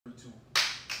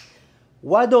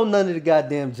Why don't none of the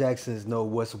goddamn Jacksons know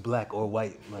what's black or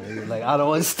white? Like, I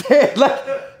don't understand. Like,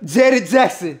 Janet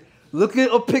Jackson, look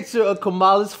at a picture of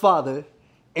Kamala's father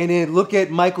and then look at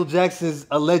Michael Jackson's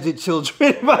alleged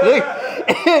children,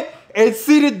 and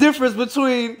see the difference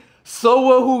between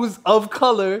someone who's of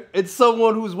color and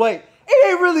someone who's white.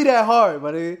 It ain't really that hard,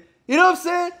 buddy. You know what I'm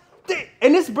saying?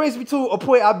 And this brings me to a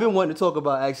point I've been wanting to talk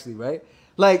about, actually, right?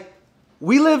 Like,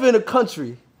 we live in a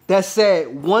country that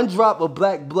said one drop of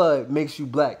black blood makes you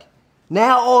black.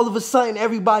 Now, all of a sudden,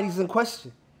 everybody's in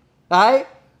question, all right?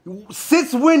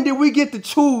 Since when did we get to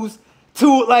choose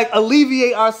to, like,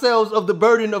 alleviate ourselves of the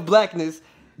burden of blackness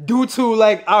due to,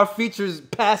 like, our features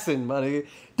passing, money?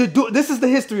 This is the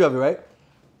history of it, right?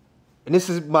 And this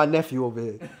is my nephew over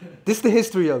here. This is the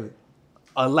history of it.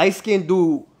 A light-skinned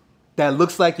dude that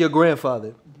looks like your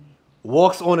grandfather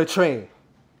walks on a train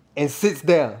and sits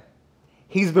down.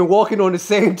 He's been walking on the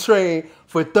same train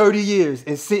for 30 years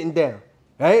and sitting down,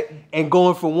 right? And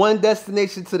going from one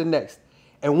destination to the next.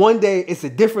 And one day, it's a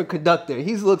different conductor.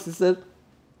 He looks and says,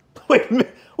 wait a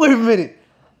minute.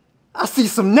 I see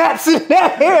some gnats in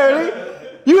that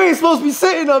hair. You ain't supposed to be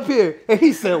sitting up here. And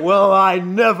he said, well, I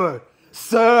never.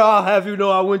 Sir, I'll have you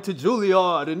know I went to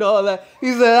Juilliard and all that.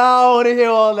 He said, I don't want to hear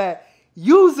all that.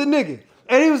 Use the nigga.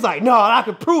 And he was like, no, I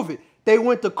can prove it. They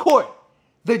went to court.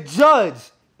 The judge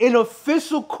in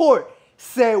official court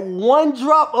said one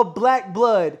drop of black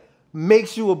blood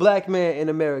makes you a black man in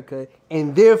America,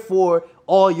 and therefore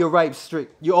all your rights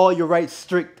stripped.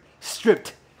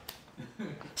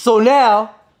 So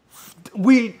now,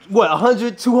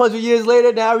 100, 200 years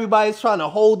later, now everybody's trying to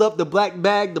hold up the black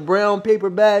bag, the brown paper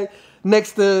bag,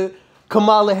 next to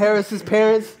Kamala Harris's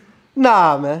parents.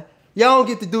 Nah, man. Y'all don't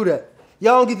get to do that.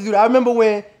 Y'all don't get to do that. I remember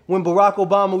when Barack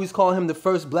Obama, we was calling him the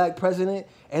first black president,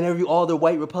 and all the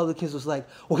white Republicans was like,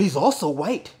 well, he's also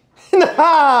white.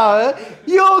 Nah,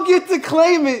 you don't get to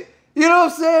claim it, you know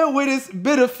what I'm saying, when it's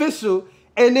beneficial,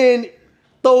 and then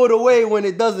throw it away when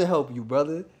it doesn't help you,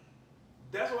 brother.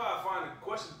 That's why I find the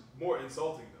question more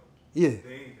insulting, though. Yeah. Than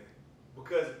anything.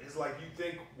 Because it's like you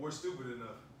think we're stupid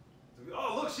enough to be,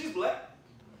 oh, look, she's black.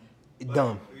 Like,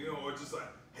 dumb. You know, or just like,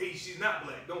 hey, she's not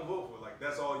black, don't vote for her. Like,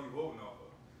 that's all you voting off of.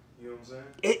 You know what I'm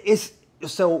saying? It's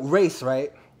so race,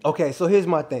 right? Okay, so here's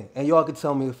my thing, and y'all can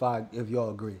tell me if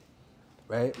y'all agree,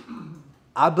 right?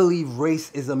 I believe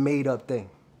race is a made-up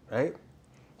thing, right?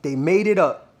 They made it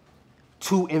up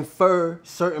to infer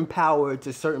certain power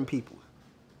to certain people.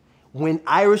 When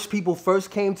Irish people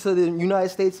first came to the United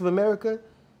States of America,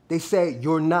 they said,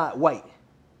 you're not white.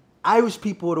 Irish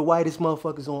people are the whitest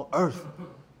motherfuckers on earth.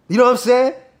 You know what I'm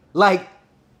saying? Like,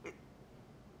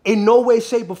 in no way,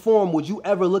 shape, or form would you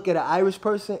ever look at an Irish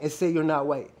person and say you're not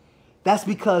white. That's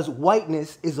because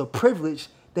whiteness is a privilege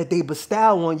that they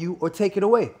bestow on you or take it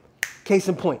away. Case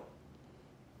in point.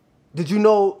 Did you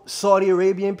know Saudi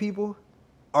Arabian people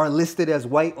are listed as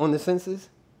white on the census?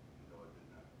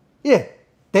 Yeah,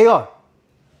 they are.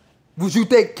 Would you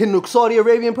think, can the Saudi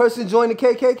Arabian person join the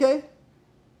KKK?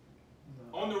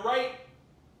 On the right,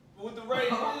 with the right.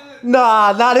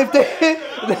 Nah, not if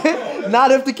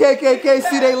the KKK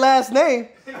see their last name.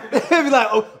 They be like,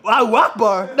 oh,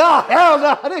 Akbar. No, hell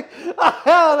no.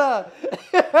 Hell no.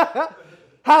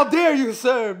 How dare you,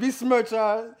 sir, besmirch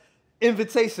our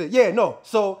invitation. Yeah, no.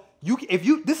 So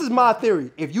this is my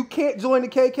theory. If you can't join the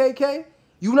KKK,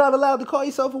 you're not allowed to call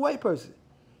yourself a white person.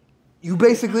 You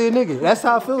basically a nigga. That's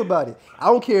how I feel about it. I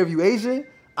don't care if you Asian.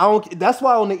 That's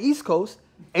why on the East Coast,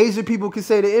 Asian people can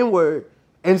say the N-word.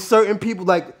 And certain people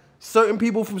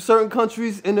from certain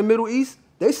countries in the Middle East,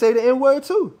 they say the N-word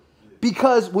too.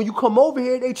 Because when you come over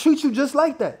here, they treat you just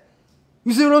like that.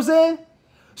 You see what I'm saying?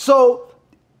 So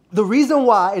the reason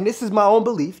why, and this is my own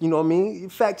belief, you know what I mean?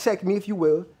 Fact check me if you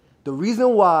will. The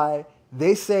reason why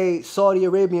they say Saudi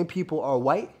Arabian people are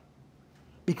white,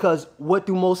 because what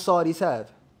do most Saudis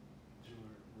have?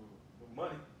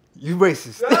 Money. You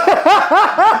racist.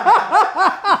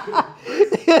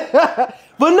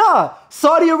 But nah,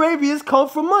 Saudi Arabians come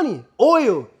from money,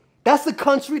 oil. That's the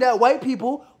country that white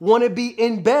people want to be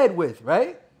in bed with,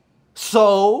 right?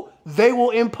 So they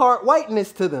will impart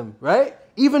whiteness to them, right?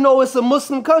 Even though it's a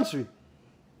Muslim country.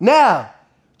 Now,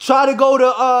 try to go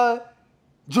to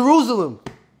Jerusalem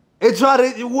and try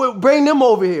to bring them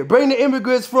over here. Bring the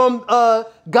immigrants from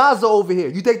Gaza over here.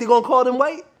 You think they're going to call them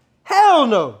white? Hell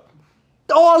no.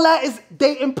 All that is,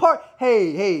 they impart,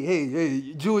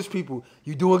 hey, Jewish people,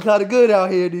 you doing kind of good out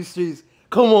here in these streets.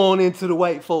 Come on into the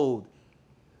white fold.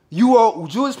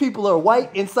 Jewish people are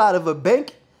white inside of a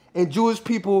bank, and Jewish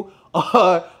people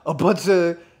are a bunch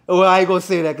of, well, I ain't gonna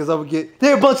say that because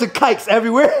they're a bunch of kikes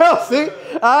everywhere else, see?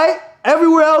 All right?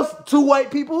 Everywhere else, 2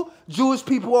 white people, Jewish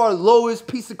people are lowest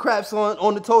piece of craps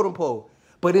on the totem pole.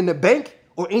 But in the bank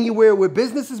or anywhere where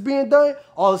business is being done,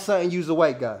 all of a sudden you's a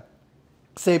white guy.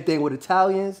 Same thing with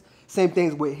Italians. Same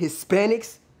things with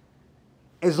Hispanics.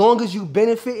 As long as you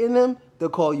benefit in them, they'll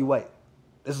call you white.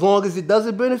 As long as it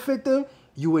doesn't benefit them,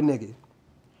 you a nigga.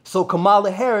 So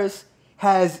Kamala Harris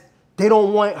they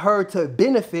don't want her to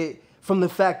benefit from the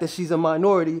fact that she's a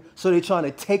minority, so they're trying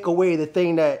to take away the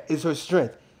thing that is her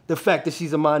strength, the fact that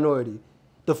she's a minority,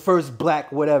 the first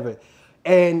black whatever.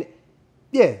 And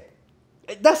yeah,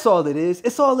 that's all it is.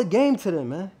 It's all a game to them,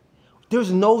 man.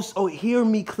 There's no, hear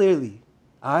me clearly,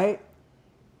 all right?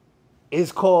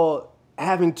 It's called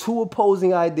having 2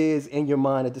 opposing ideas in your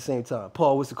mind at the same time.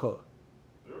 Paul, what's it called?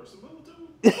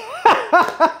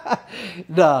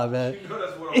 Nah, man. You know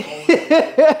that's what I'm always saying.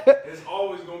 It's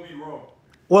always going to be wrong.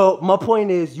 Well, my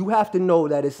point is you have to know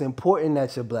that it's important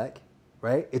that you're black,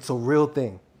 right? It's a real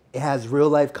thing. It has real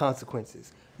life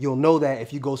consequences. You'll know that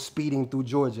if you go speeding through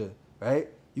Georgia, right?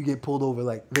 You get pulled over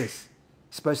like this,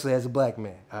 especially as a black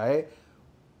man, all right?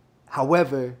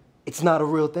 However, it's not a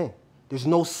real thing. There's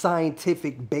no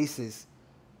scientific basis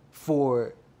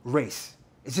for race.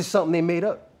 It's just something they made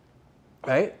up,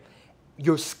 right?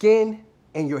 Your skin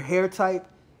and your hair type,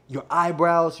 your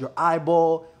eyebrows, your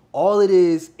eyeball, all it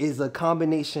is a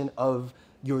combination of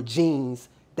your genes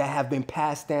that have been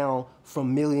passed down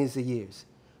from millions of years.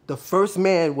 The first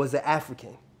man was an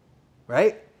African,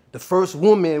 right? The first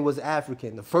woman was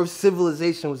African. The first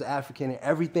civilization was African, and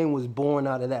everything was born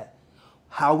out of that.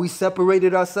 How we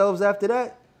separated ourselves after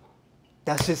that,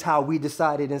 that's just how we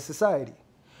decided in society.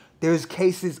 There's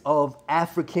cases of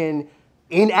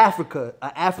in Africa,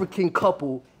 an African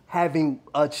couple having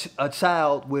a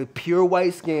child with pure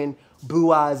white skin,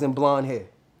 blue eyes, and blonde hair.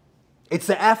 It's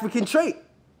an African trait,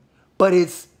 but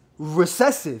it's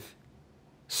recessive.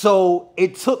 So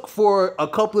it took for a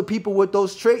couple of people with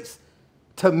those traits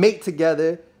to mate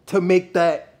together to make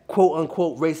that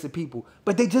quote-unquote race of people.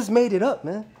 But they just made it up,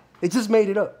 man. They just made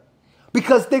it up.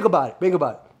 Because think about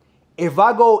it. If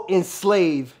I go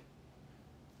enslave,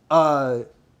 I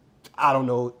don't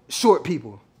know, short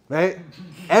people, right?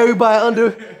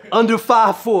 Everybody under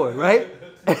 5'4", right?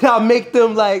 And I make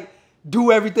them like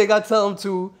do everything I tell them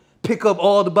to, pick up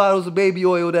all the bottles of baby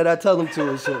oil that I tell them to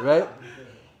and shit, right?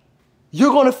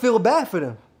 You're gonna feel bad for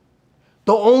them.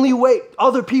 The only way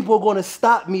other people are gonna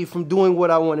stop me from doing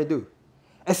what I wanna do,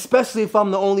 especially if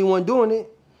I'm the only one doing it.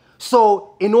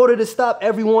 So in order to stop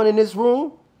everyone in this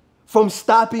room from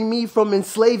stopping me from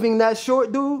enslaving that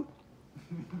short dude,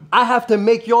 I have to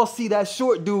make y'all see that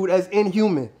short dude as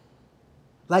inhuman.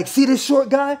 Like, see this short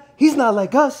guy? He's not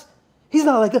like us. He's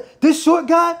not like us. This short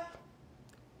guy,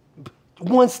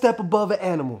 one step above an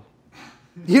animal.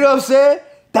 You know what I'm saying?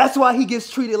 That's why he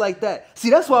gets treated like that. See,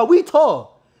 that's why we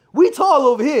tall. We tall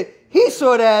over here. He's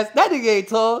short ass. That nigga ain't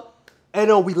tall. And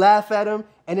then we laugh at him,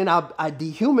 and then I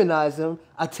dehumanize him.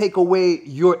 I take away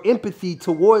your empathy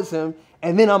towards him,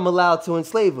 and then I'm allowed to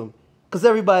enslave him. Because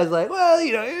everybody's like, well,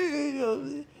 you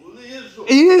know,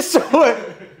 he is short.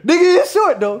 Nigga is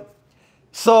short, though.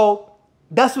 So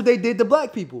that's what they did to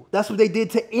black people. That's what they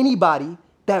did to anybody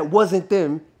that wasn't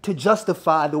them to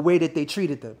justify the way that they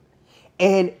treated them.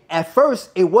 And at first,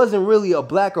 it wasn't really a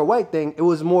black or white thing. It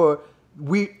was more,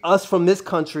 us from this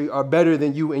country are better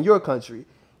than you in your country.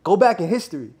 Go back in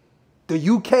history. The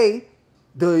UK,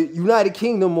 the United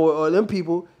Kingdom or them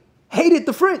people, hated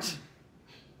the French.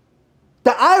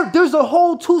 There's a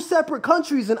whole 2 separate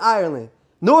countries in Ireland.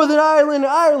 Northern Ireland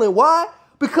and Ireland. Why?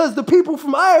 Because the people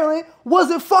from Ireland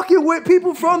wasn't fucking with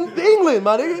people from England,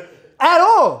 my nigga, at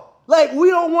all. Like, we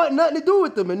don't want nothing to do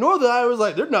with them. And Northern Ireland's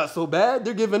like, they're not so bad.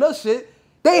 They're giving us shit.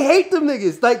 They hate them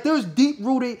niggas. Like, there's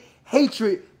deep-rooted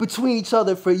hatred between each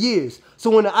other for years. So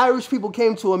when the Irish people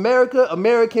came to America,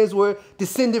 Americans were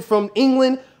descended from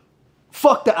England.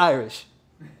 Fuck the Irish.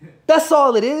 That's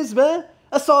all it is, man.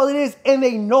 That's all it is. And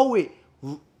they know it.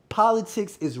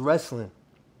 Politics is wrestling.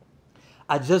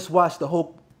 I just watched the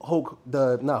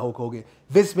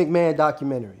Vince McMahon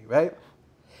documentary, right?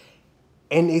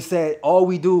 And they said all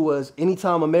we do was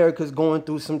anytime America's going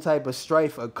through some type of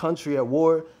strife, a country at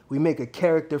war, we make a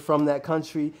character from that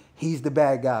country. He's the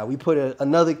bad guy. We put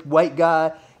another white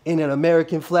guy in an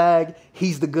American flag.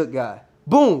 He's the good guy.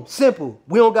 Boom, simple.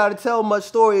 We don't got to tell much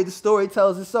story. The story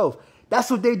tells itself. That's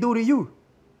what they do to you.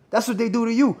 That's what they do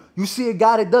to you. You see a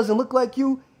guy that doesn't look like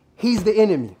you, he's the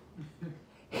enemy.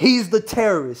 He's the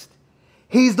terrorist.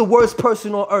 He's the worst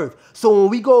person on earth. So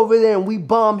when we go over there and we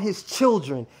bomb his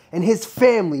children and his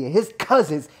family and his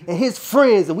cousins and his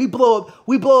friends, and we blow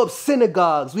up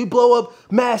synagogues, we blow up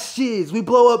masjids, we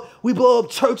blow up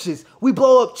churches, we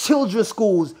blow up children's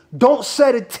schools. Don't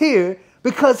shed a tear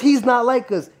because he's not like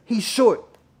us. He's short.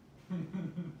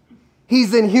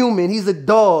 He's inhuman. He's a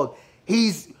dog.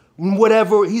 He's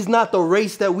whatever. He's not the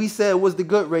race that we said was the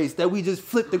good race, that we just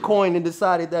flipped the coin and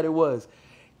decided that it was.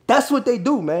 That's what they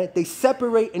do, man. They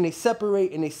separate and they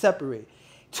separate and they separate.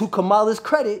 To Kamala's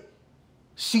credit,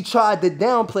 she tried to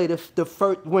downplay the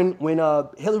first when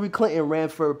Hillary Clinton ran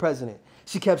for president.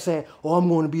 She kept saying, "Oh, I'm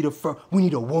going to be the first. We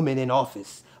need a woman in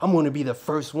office. I'm going to be the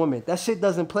first woman." That shit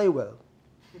doesn't play well,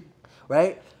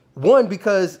 right? One,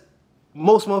 because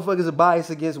most motherfuckers are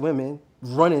biased against women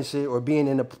running shit or being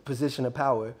in a position of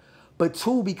power. But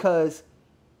two, because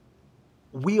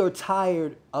we are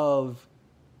tired of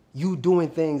you doing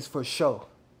things for show.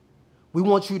 We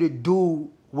want you to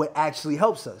do what actually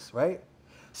helps us, right?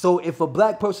 So if a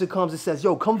black person comes and says,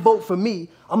 "Yo, come vote for me.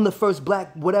 I'm the first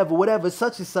black whatever,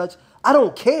 such and such," I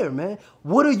don't care, man.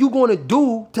 What are you going to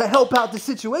do to help out the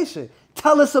situation?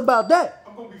 Tell us about that.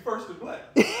 I'm going to be first in black.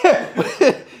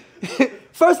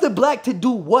 First in black to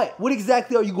do what? What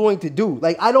exactly are you going to do?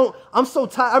 Like, I'm so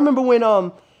tired. I remember when,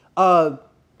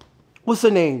 what's her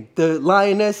name? The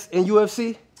lioness in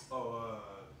UFC?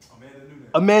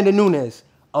 Amanda Nunes.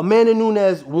 Amanda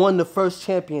Nunes won the first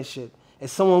championship, and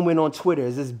someone went on Twitter.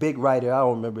 It's this big writer. I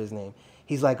don't remember his name.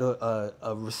 He's like a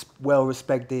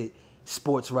well-respected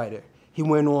sports writer. He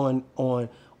went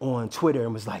on Twitter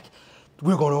and was like,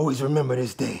 "We're gonna always remember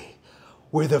this day.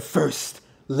 We're the first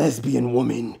lesbian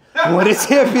woman who won a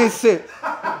championship."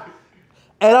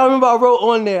 And I remember I wrote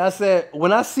on there. I said,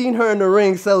 when I seen her in the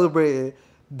ring celebrating,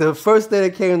 the first thing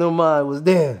that came to mind was,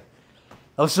 "Damn,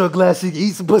 I'm sure glad she can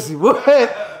eat some pussy."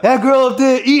 That girl up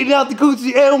there eating out the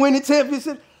coochie and winning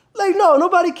championship. Like, no,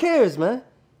 nobody cares, man.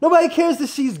 Nobody cares that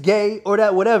she's gay or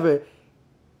that whatever.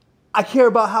 I care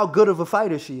about how good of a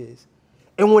fighter she is.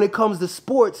 And when it comes to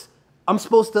sports, I'm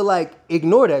supposed to, like,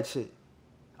 ignore that shit.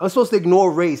 I'm supposed to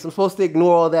ignore race. I'm supposed to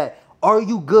ignore all that. Are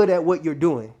you good at what you're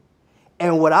doing?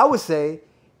 And what I would say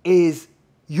is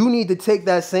you need to take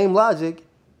that same logic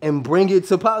and bring it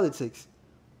to politics.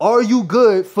 Are you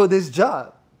good for this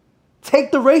job?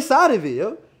 Take the race out of it,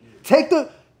 yo.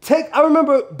 I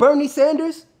remember Bernie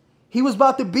Sanders. He was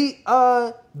about to beat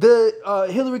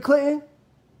Hillary Clinton.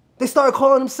 They started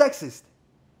calling him sexist.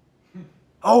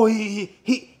 Oh,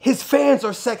 his fans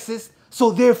are sexist,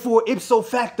 so therefore, ipso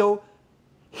facto,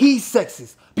 he's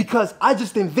sexist. Because I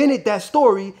just invented that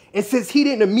story, and since he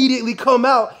didn't immediately come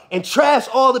out and trash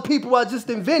all the people I just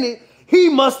invented, he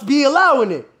must be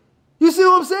allowing it. You see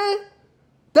what I'm saying?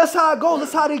 That's how it goes.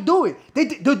 That's how they do it.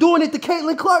 They're doing it to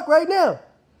Caitlin Clark right now.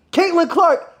 Caitlin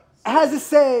Clark hasn't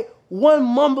said one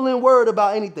mumbling word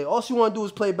about anything. All she want to do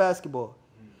is play basketball.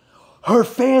 Her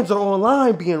fans are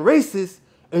online being racist,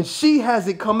 and she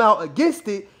hasn't come out against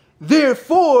it.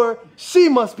 Therefore, she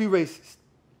must be racist.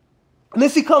 And then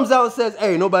she comes out and says,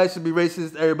 "Hey, nobody should be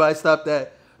racist. Everybody stop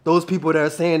that. Those people that are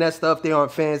saying that stuff, they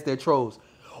aren't fans, they're trolls."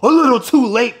 A little too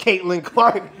late, Caitlin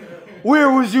Clark.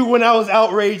 Where was you when I was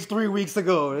outraged 3 weeks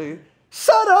ago?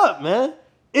 Shut up, man.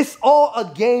 It's all a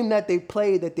game that they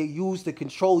play, that they use to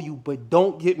control you, but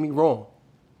don't get me wrong.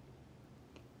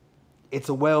 It's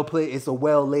a well-played, it's a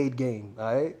well-laid game,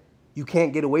 all right? You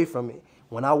can't get away from it.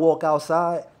 When I walk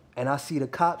outside and I see the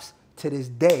cops, to this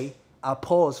day, I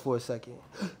pause for a second.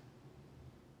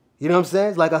 You know what I'm saying?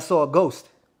 It's like I saw a ghost.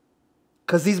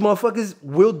 Because these motherfuckers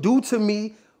will do to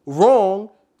me wrong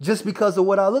just because of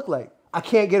what I look like. I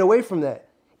can't get away from that.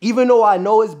 Even though I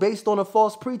know it's based on a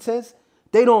false pretense,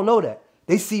 they don't know that.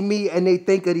 They see me and they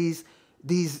think of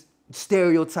these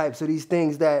stereotypes or these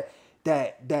things that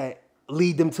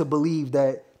lead them to believe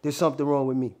that there's something wrong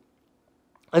with me.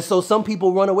 And so some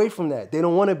people run away from that. They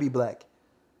don't want to be black.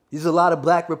 There's a lot of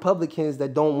black Republicans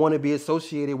that don't want to be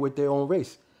associated with their own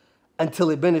race until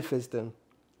it benefits them.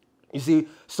 You see?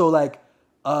 So like,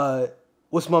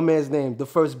 what's my man's name? The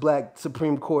first black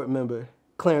Supreme Court member,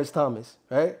 Clarence Thomas,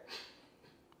 right?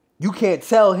 You can't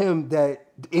tell him that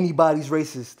anybody's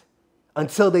racist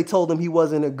until they told him he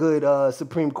wasn't a good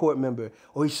Supreme Court member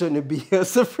or he shouldn't be a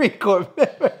Supreme Court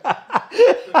member.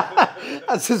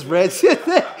 I just read shit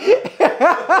there.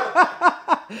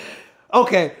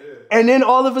 Okay. And then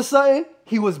all of a sudden,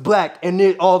 he was black. And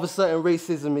then all of a sudden,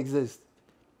 racism exists.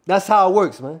 That's how it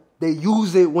works, man. They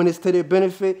use it when it's to their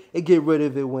benefit. They get rid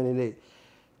of it when it ain't.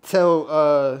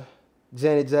 Tell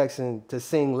Janet Jackson to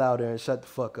sing louder and shut the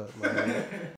fuck up, man.